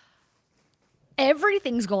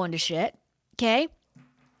 Everything's going to shit. Okay.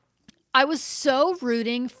 I was so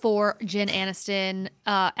rooting for Jen Aniston,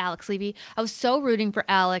 Alex Levy. I was so rooting for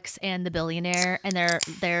Alex and the billionaire and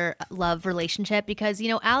their love relationship because,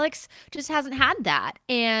 Alex just hasn't had that.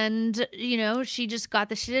 And, she just got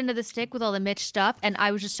the shit into the stick with all the Mitch stuff. And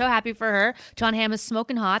I was just so happy for her. Jon Hamm is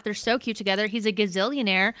smoking hot. They're so cute together. He's a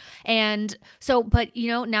gazillionaire. And so, but,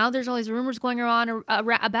 now there's all these rumors going on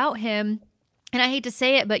about him. And I hate to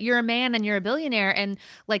say it, but you're a man and you're a billionaire, and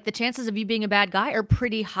like the chances of you being a bad guy are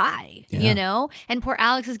pretty high, And poor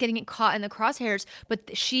Alex is getting caught in the crosshairs,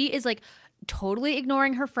 but she is like totally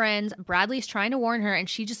ignoring her friends. Bradley's trying to warn her, and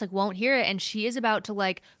she just like won't hear it, and she is about to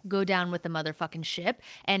like go down with the motherfucking ship,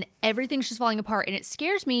 and everything's just falling apart. And it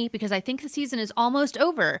scares me because I think the season is almost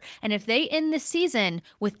over, and if they end this season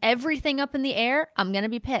with everything up in the air, I'm gonna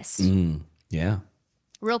be pissed. Yeah.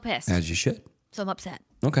 Real pissed. As you should. So I'm upset.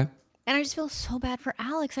 Okay. And I just feel so bad for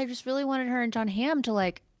Alex. I just really wanted her and Jon Hamm to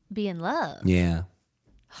like be in love. Yeah.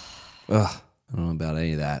 Ugh. I don't know about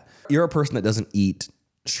any of that. You're a person that doesn't eat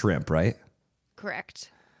shrimp, right? Correct.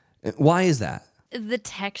 Why is that? The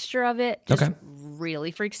texture of it just Okay. really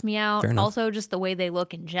freaks me out. Fair enough. Also, just the way they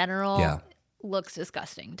look in general Yeah. looks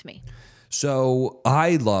disgusting to me. So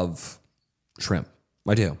I love shrimp.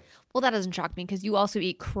 I do. Well, that doesn't shock me because you also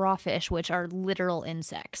eat crawfish, which are literal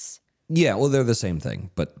insects. Yeah, well, they're the same thing,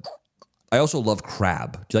 but I also love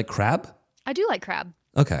crab. Do you like crab? I do like crab.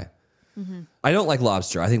 Okay. I don't like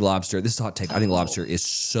lobster. I think lobster, this is a hot take, I think lobster is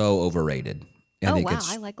so overrated. I think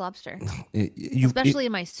I like lobster. you, Especially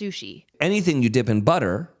in my sushi. anything you dip in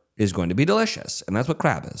butter is going to be delicious, and that's what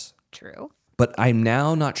crab is. True. But I'm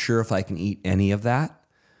now not sure if I can eat any of that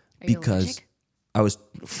Are you because allergic? I was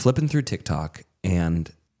flipping through TikTok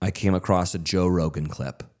and I came across a Joe Rogan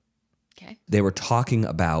clip. Okay. They were talking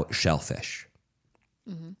about shellfish.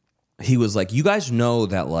 He was like, you guys know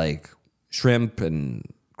that like shrimp and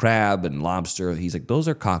crab and lobster, he's like, those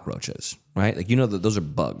are cockroaches, right? Like, that those are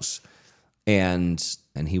bugs. And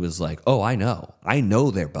he was like, oh, I know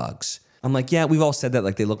they're bugs. I'm like, yeah, we've all said that,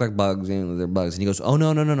 like they look like bugs and they're bugs. And he goes, oh,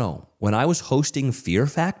 no. When I was hosting Fear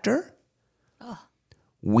Factor,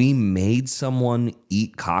 we made someone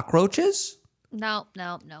eat cockroaches. No.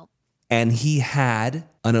 And he had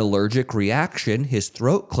an allergic reaction. His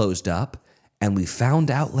throat closed up. And we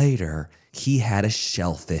found out later he had a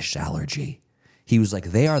shellfish allergy. He was like,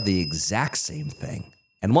 they are the exact same thing.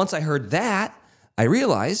 And once I heard that, I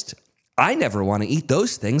realized I never want to eat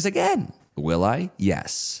those things again. Will I?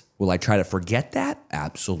 Yes. Will I try to forget that?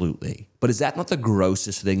 Absolutely. But is that not the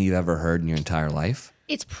grossest thing you've ever heard in your entire life?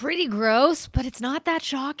 It's pretty gross, but it's not that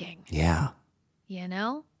shocking. Yeah.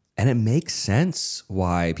 And it makes sense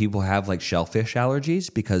why people have like shellfish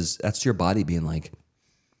allergies because that's your body being like,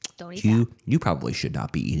 don't eat that. you probably should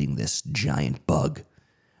not be eating this giant bug.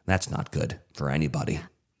 That's not good for anybody.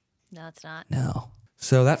 No, it's not. No.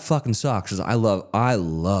 So that fucking sucks because I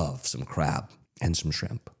love some crab and some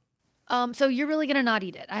shrimp. So you're really gonna not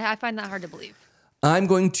eat it? I find that hard to believe. I'm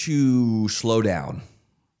going to slow down.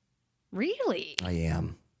 Really? I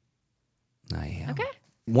am. Okay.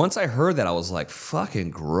 Once I heard that, I was like,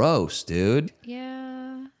 fucking gross, dude.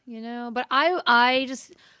 Yeah, but I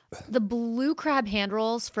just the blue crab hand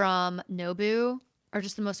rolls from Nobu are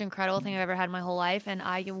just the most incredible thing I've ever had in my whole life, and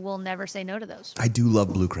I will never say no to those. I do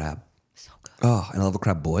love blue crab. So good. Oh, and I love a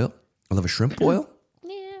crab boil. I love a shrimp boil.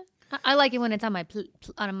 Yeah, I like it when it's on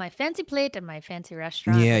my fancy plate at my fancy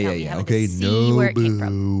restaurant. Yeah. without me having to Okay, see where it came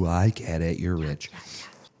from. I get it. You're rich.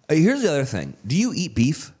 Here's the other thing. Do you eat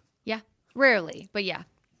beef? Yeah, rarely, but yeah.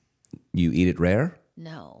 You eat it rare?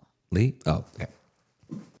 No. Lee? Oh, okay.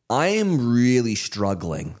 I am really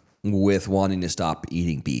struggling with wanting to stop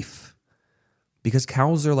eating beef because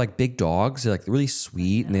cows are like big dogs. They're like really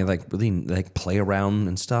sweet and they like really like play around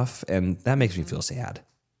and stuff. And that makes me feel sad.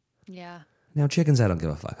 Yeah. Now, chickens, I don't give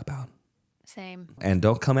a fuck about. Same. And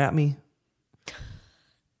don't come at me,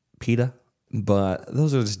 PETA. But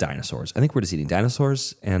those are just dinosaurs. I think we're just eating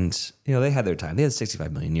dinosaurs. And, they had their time. They had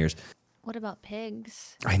 65 million years. What about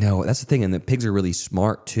pigs? I know. That's the thing. And the pigs are really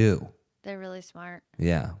smart, too. They're really smart.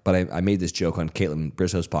 Yeah. But I made this joke on Caitlin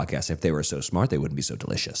Brissow's podcast. If they were so smart, they wouldn't be so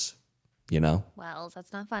delicious. Well,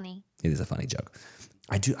 that's not funny. It is a funny joke.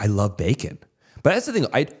 I love bacon. But that's the thing.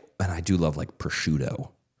 I do love like prosciutto.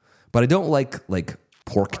 But I don't like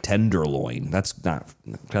pork tenderloin. That's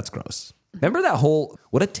gross. Remember that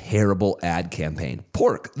what a terrible ad campaign.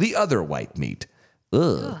 Pork, the other white meat.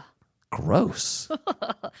 Ugh. Gross.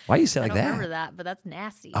 Why you say it I like don't that? remember that, but that's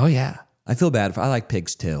nasty. Oh, yeah. I feel bad. I like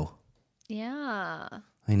pigs, too. Yeah.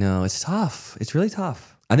 I know. It's tough. It's really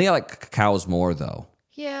tough. I think I like cows more, though.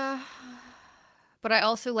 Yeah. But I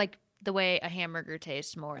also like the way a hamburger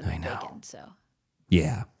tastes more than know. bacon, so.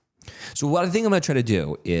 Yeah. So what I think I'm going to try to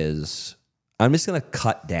do is I'm just going to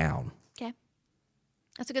cut down. Okay.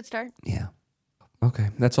 That's a good start. Yeah. Okay.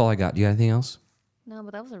 That's all I got. Do you have anything else? No,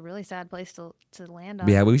 but that was a really sad place to land on.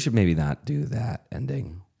 Yeah, we should maybe not do that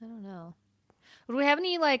ending. I don't know. Would we have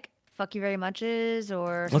any, like, fuck you very muches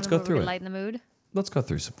or Let's go something where we through could it. lighten the mood? Let's go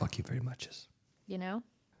through some fuck you very muches. You know?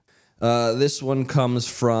 This one comes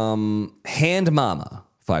from Hand Mama.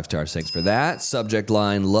 5 stars. Thanks for that. Subject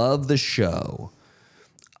line, love the show.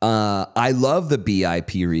 I love the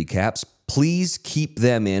BIP recaps. Please keep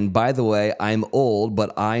them in. By the way, I'm old,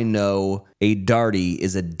 but I know a darty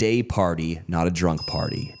is a day party, not a drunk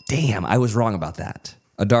party. Damn, I was wrong about that.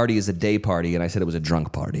 A darty is a day party, and I said it was a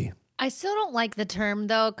drunk party. I still don't like the term,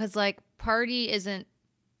 though, because, like, party isn't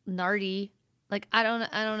nardy. Like, I don't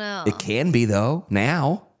know. It can be, though,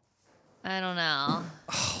 now. I don't know.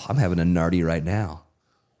 Oh, I'm having a narty right now.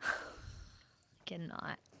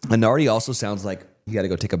 Cannot. A narty also sounds like you got to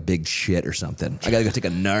go take a big shit or something. I got to go take a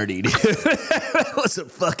narty, dude. That was a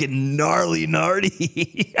fucking gnarly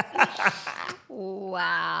narty.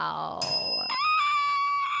 Wow.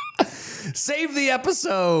 Save the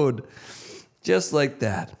episode. Just like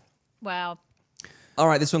that. Wow. All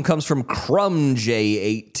right, this one comes from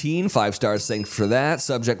CrumJ18. 5 stars, thanks for that.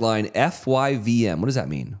 Subject line, FYVM. What does that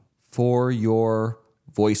mean? For your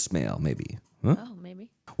voicemail, maybe. Huh? Oh, maybe.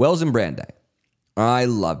 Wells and Brandeis, I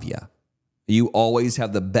love ya. You always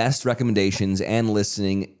have the best recommendations, and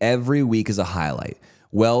listening every week is a highlight.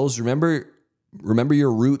 Wells, remember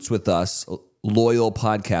your roots with us, loyal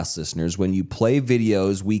podcast listeners. When you play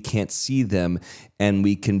videos, we can't see them and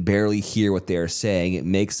we can barely hear what they are saying. It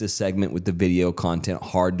makes the segment with the video content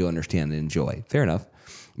hard to understand and enjoy. Fair enough.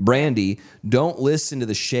 Brandy, don't listen to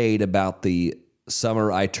the shade about the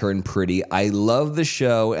summer I turned pretty. I love the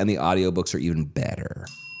show, and the audiobooks are even better.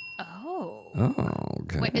 Oh,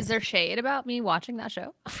 okay. Wait, is there shade about me watching that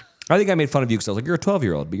show? I think I made fun of you because I was like, you're a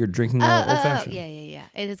 12-year-old, but you're drinking old fashioned. Yeah.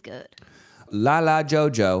 It is good. La La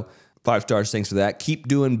Jojo, 5 stars, thanks for that. Keep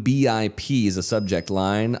doing BIP as a subject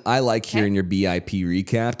line. I like hearing your BIP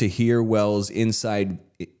recap. To hear Wells' inside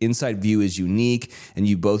view is unique, and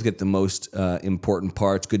you both get the most important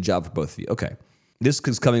parts. Good job for both of you. Okay. This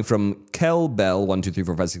is coming from Kel Bell, 1, 2, 3,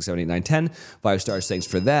 4, 5, 6, 7, 8, 9, 10. 5 stars, thanks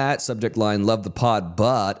for that. Subject line, love the pod,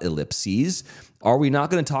 but ellipses. Are we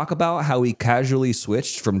not going to talk about how we casually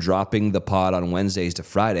switched from dropping the pod on Wednesdays to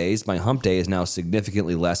Fridays? My hump day is now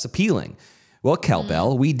significantly less appealing. Well, Kel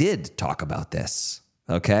Bell, we did talk about this,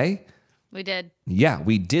 okay? We did. Yeah,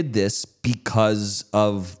 we did this because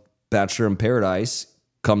of Bachelor in Paradise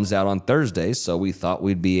comes out on Thursday, so we thought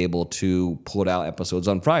we'd be able to put out episodes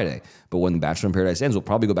on Friday. But when Bachelor in Paradise ends, we'll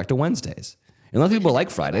probably go back to Wednesdays. Unless people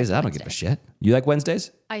like Fridays, I don't give a shit. You like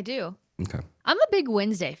Wednesdays? I do. Okay. I'm a big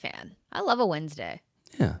Wednesday fan. I love a Wednesday.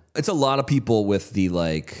 Yeah. It's a lot of people with the,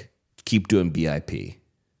 like, keep doing BIP.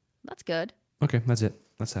 That's good. Okay, that's it.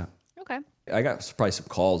 That's that. Okay. I got probably some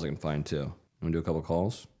calls I can find, too. Want to do a couple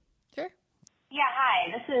calls? Sure. Yeah,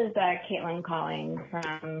 hi. This is Caitlin calling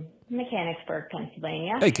from Mechanicsburg,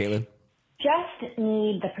 Pennsylvania. Hey, Caitlin. Just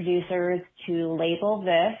need the producers to label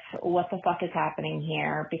this what the fuck is happening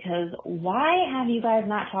here, because why have you guys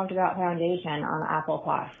not talked about Foundation on Apple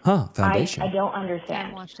Plus? Huh, Foundation. I don't I understand.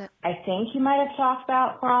 haven't watched it. I think you might have talked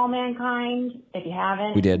about For All Mankind. If you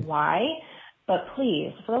haven't, We did. why? But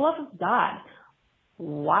please, for the love of God,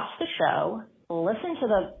 watch the show, listen to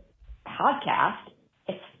the podcast.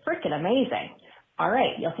 It's freaking amazing. All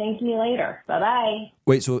right, you'll thank me later. Bye-bye.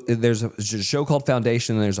 Wait, so there's a show called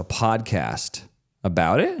Foundation, and there's a podcast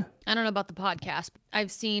about it? I don't know about the podcast.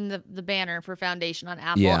 I've seen the banner for Foundation on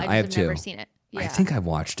Apple. Yeah, I just I have have too. never seen it. Yeah. I think I've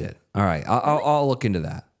watched it. All right, I'll look into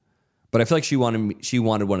that. But I feel like she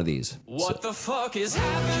wanted one of these. What the fuck is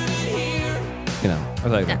happening here? You know,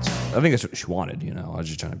 I think that's what she wanted. You know, I was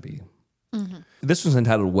just trying to be. This one's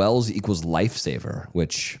entitled "Wells equals Lifesaver,"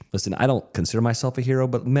 which, listen, I don't consider myself a hero,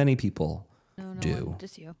 but many people do.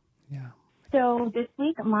 Just you. Yeah. So this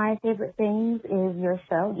week, my favorite things is your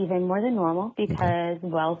show, even more than normal, because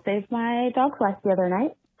Wells saved my dog's life the other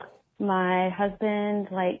night. My husband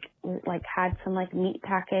had some meat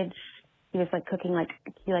package. He was cooking,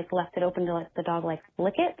 he left it open to let the dog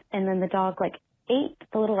lick it, and then the dog ate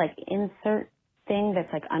the little insert thing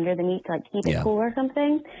that's under the meat to keep it cool or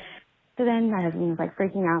something. So then my husband was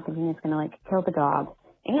freaking out, thinking it's gonna kill the dog.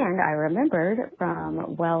 And I remembered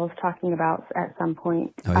from Wells talking about at some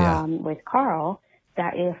point with Carl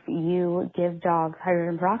that if you give dogs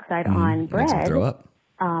hydrogen peroxide on Makes them bread, throw up.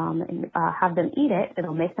 and have them eat it,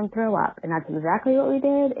 it'll make them throw up. And that's exactly what we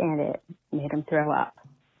did, and it made them throw up.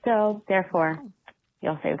 So, therefore,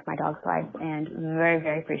 y'all saved my dog's life, and very,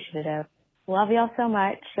 very appreciative. Love y'all so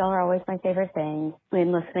much. Y'all are always my favorite thing.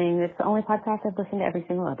 Been listening. It's the only podcast I've listened to every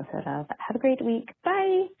single episode of. Have a great week.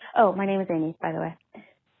 Bye. Oh, my name is Amy, by the way.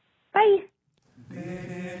 Bye.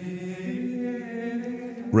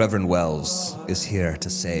 Reverend Wells is here to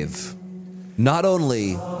save not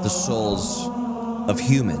only the souls of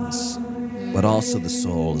humans, but also the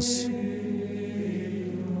souls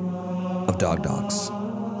of dogs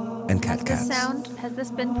and Has cats. has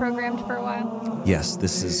this been programmed for a while? Yes,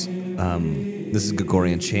 this is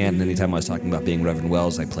Gregorian chant, and anytime I was talking about being Reverend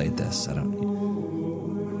Wells, I played this.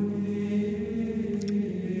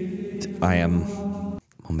 I am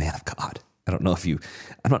a man of God. I don't know if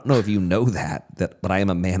you know that, but I am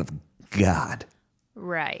a man of God.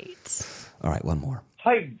 Right. All right, one more.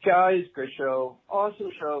 Hi, guys. Great show. Awesome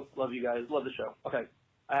show. Love you guys. Love the show. Okay.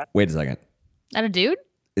 Wait a second. That a dude?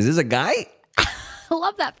 Is this a guy? I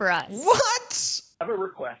love that for us. What? I have a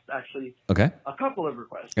request, actually. Okay. A couple of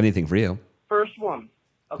requests. Anything for you. First one.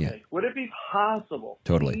 Okay. Yeah. Would it be possible,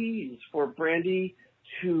 Totally. please, for Brandy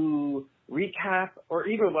to recap, or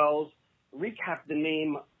even Wells, recap the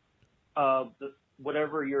name of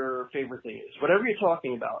whatever your favorite thing is, whatever you're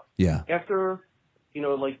talking about. Yeah. After,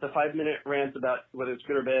 like the 5-minute rant about whether it's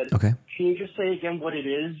good or bad. Okay. Can you just say again what it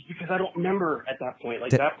is? Because I don't remember at that point.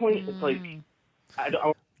 Like that point, it's like I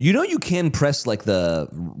don't. You can press like the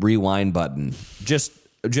rewind button. Just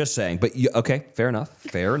saying. But okay, fair enough.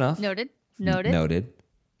 Fair enough. Noted.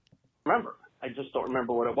 Remember. I just don't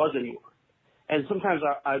remember what it was anymore. And sometimes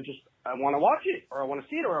I want to watch it, or I want to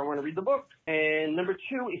see it, or I want to read the book. And number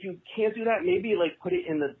two, if you can't do that, maybe like put it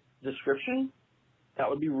in the description. That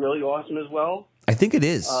would be really awesome as well. I think it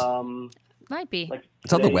is. Might be. Like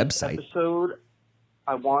It's on the today's website. Episode,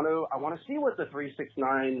 I want to see what the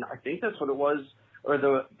 369. I think that's what it was, or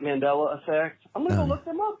the Mandela effect. I'm gonna go look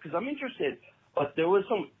them up because I'm interested. But there was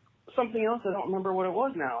something else. I don't remember what it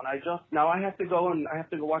was now, and I have to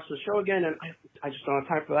go watch the show again, and I just don't have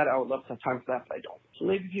time for that. I would love to have time for that, but I don't. So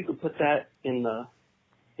maybe if you could put that in the,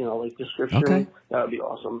 description, Okay. that would be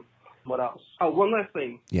awesome. What else? Oh, one last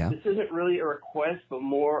thing. Yeah. This isn't really a request, but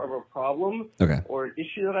more of a problem Okay. or an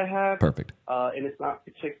issue that I have. Perfect. And it's not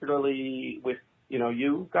particularly with,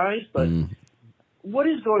 you guys, but what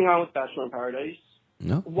is going on with Bachelor in Paradise?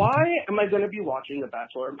 No. Why am I going to be watching The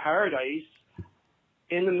Bachelor in Paradise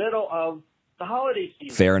in the middle of the holiday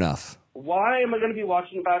season? Fair enough. Why am I going to be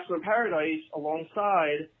watching Bachelor in Paradise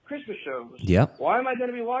alongside Christmas shows? Yep. Why am I going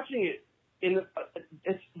to be watching it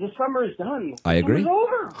the summer is done. I agree. The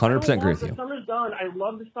summer's over. 100% agree with you. The summer's done. I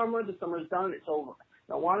love the summer. The summer's done. It's over.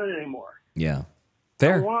 I don't want it anymore. Yeah.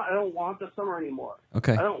 Fair. I don't want the summer anymore.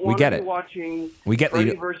 Okay. I don't We want get to it. be watching We get Freddy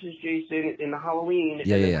it. versus Jason in the Halloween. Yeah, and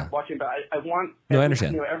yeah, then yeah. Watching, but I want. No, I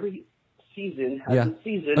understand. Every season has Yeah. a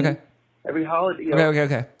season. Okay. Every holiday.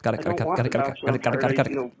 Okay. Got I don't want the Bachelor in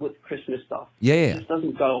Paradise, with Christmas stuff. Yeah. It just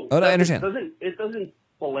doesn't go. Oh, no, I understand. It doesn't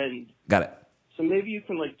blend. Got it. So maybe you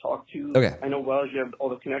can talk to. Okay. I know Wells, you have all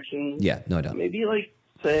the connections. Yeah. No, I don't. Maybe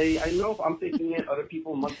say, I know if I'm thinking it, other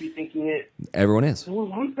people must be thinking it. Everyone is. No one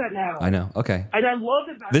wants that now. I know. Okay. And I love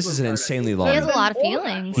the Bachelor This is in an Paradise. insanely It's long- He has a better lot of than all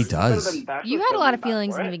feelings. Bachelor. He does. It's better than Bachelor, You had a better lot than of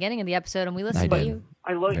feelings in the Bachelorette. beginning of the episode, and we I listened to did. you.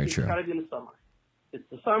 I love Very it. true. It's gotta be in the summer. It's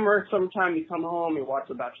the summertime. You come home, you watch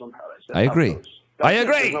The Bachelor in Paradise. That's I how it agree. goes. I That's it.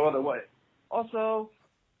 agree. There's no other way. Also,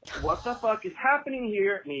 what the fuck is happening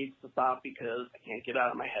here? It needs to stop because I can't get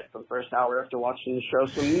out of my head for the first hour after watching the show.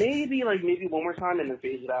 So maybe one more time and then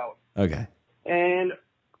phase it out. Okay. And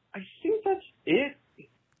I think that's it.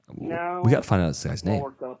 Now We got to find out this guy's I'm all name.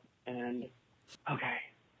 worked up and okay,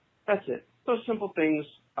 that's it. Those simple things.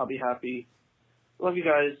 I'll be happy. Love you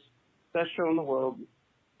guys. Best show in the world.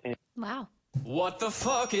 Wow. What the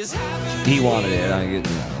fuck is happening? He wanted it.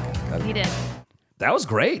 He did. That was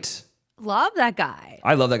great. Love that guy.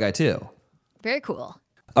 I love that guy too. Very cool.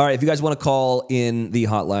 All right, if you guys want to call in the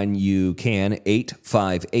hotline, you can.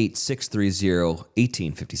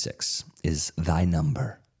 858-630-1856 is thy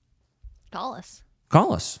number. Call us.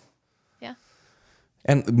 Call us. Yeah.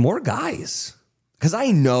 And more guys. Because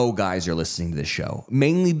I know guys are listening to this show.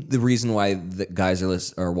 Mainly the reason why the guys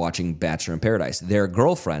are watching Bachelor in Paradise. Their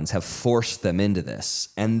girlfriends have forced them into this.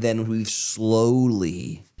 And then we've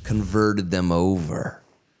slowly converted them over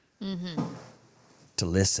to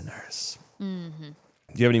listeners. Mm-hmm.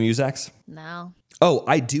 Do you have any Muzaks? No. Oh,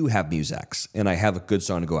 I do have Muzaks, and I have a good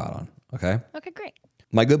song to go out on, okay? Okay, great.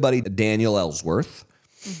 My good buddy Daniel Ellsworth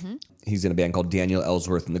He's in a band called Daniel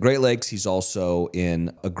Ellsworth and the Great Lakes. He's also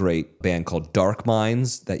in a great band called Dark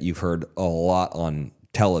Minds that you've heard a lot on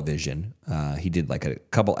television. He did like a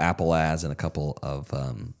couple Apple ads and a couple of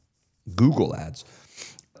Google ads.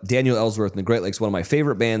 Daniel Ellsworth and the Great Lakes, one of my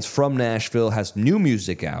favorite bands from Nashville, has new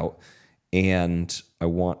music out, and I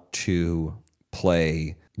want to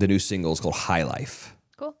play the new single. It's called High Life.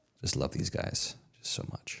 Cool. Just love these guys just so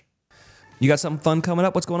much. You got something fun coming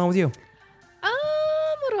up? What's going on with you?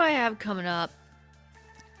 What do I have coming up?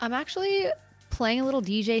 I'm actually playing a little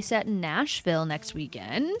DJ set in Nashville next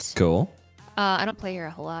weekend. Cool. I don't play here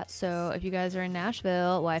a whole lot, so if you guys are in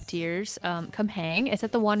Nashville, YFTers, come hang. It's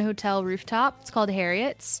at the One Hotel rooftop. It's called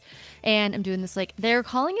Harriet's, and I'm doing this they're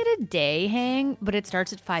calling it a day hang, but it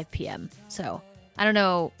starts at 5 p.m. So I don't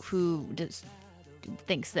know who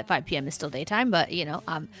thinks that 5 p.m. is still daytime, but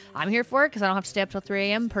I'm here for it because I don't have to stay up till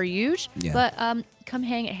 3 a.m. per usual. Yeah. But come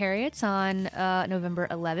hang at Harriet's on November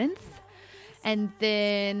 11th, and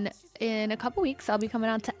then in a couple weeks I'll be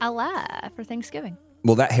coming out to LA for Thanksgiving.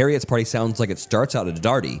 Well, that Harriet's party sounds like it starts out at a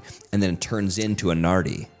darty and then it turns into a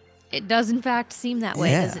nardy. It does, in fact, seem that way,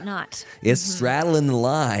 does it not? It's straddling the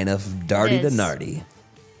line of darty to is. nardy.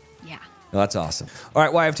 Yeah. Well, that's awesome. All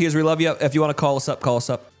right, YFTers, we love you. If you want to call us up, call us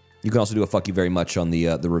up. You can also do a fuck you very much on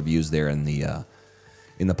the reviews there in the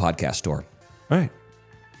podcast store. All right.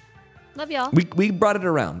 Love y'all. We brought it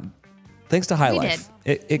around. Thanks to High We Life.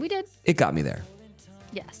 We did. It got me there.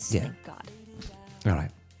 Yes. Yeah. Thank God. All right.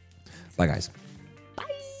 Bye, guys. Bye.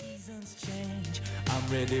 Change.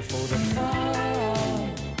 I'm ready for the fall.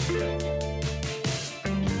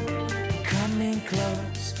 Coming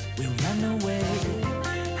close, we'll run away.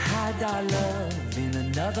 Hide our love in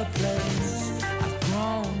another place. I've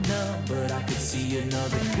grown up, but I could see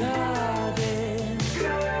another garden.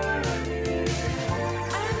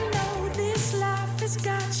 I know this life has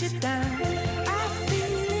got you down. I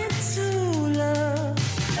feel it too, love.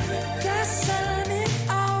 The sun, it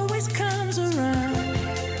always comes around.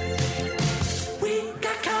 We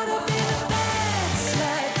got caught up in a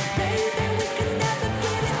backslide. Baby, we could never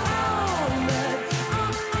get it all right.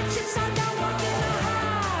 Our chips are down, walking the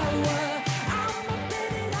highway. I'ma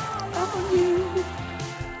bet it all on you.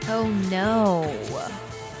 Oh, no.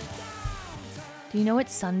 Do you know what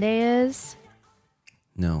Sunday is?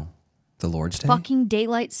 No. The Lord's Day? Fucking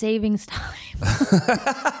daylight savings time.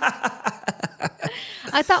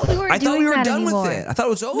 I thought we weren't doing that done anymore. with it. I thought it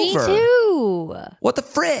was over. Me too. What the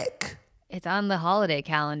frick? It's on the holiday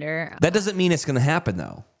calendar. That doesn't mean it's going to happen,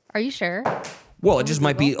 though. Are you sure? Well, it just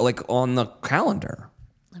might be like on the calendar.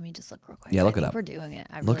 Let me just look real quick. Yeah, look I it think up. We're doing it.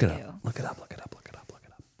 I Look really it do. up. Look it up. Look it up. Look it up. Look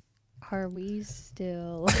it up. Are we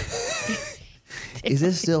still? Is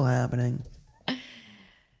this still happening?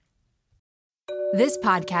 This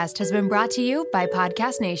podcast has been brought to you by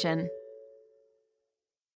Podcast Nation.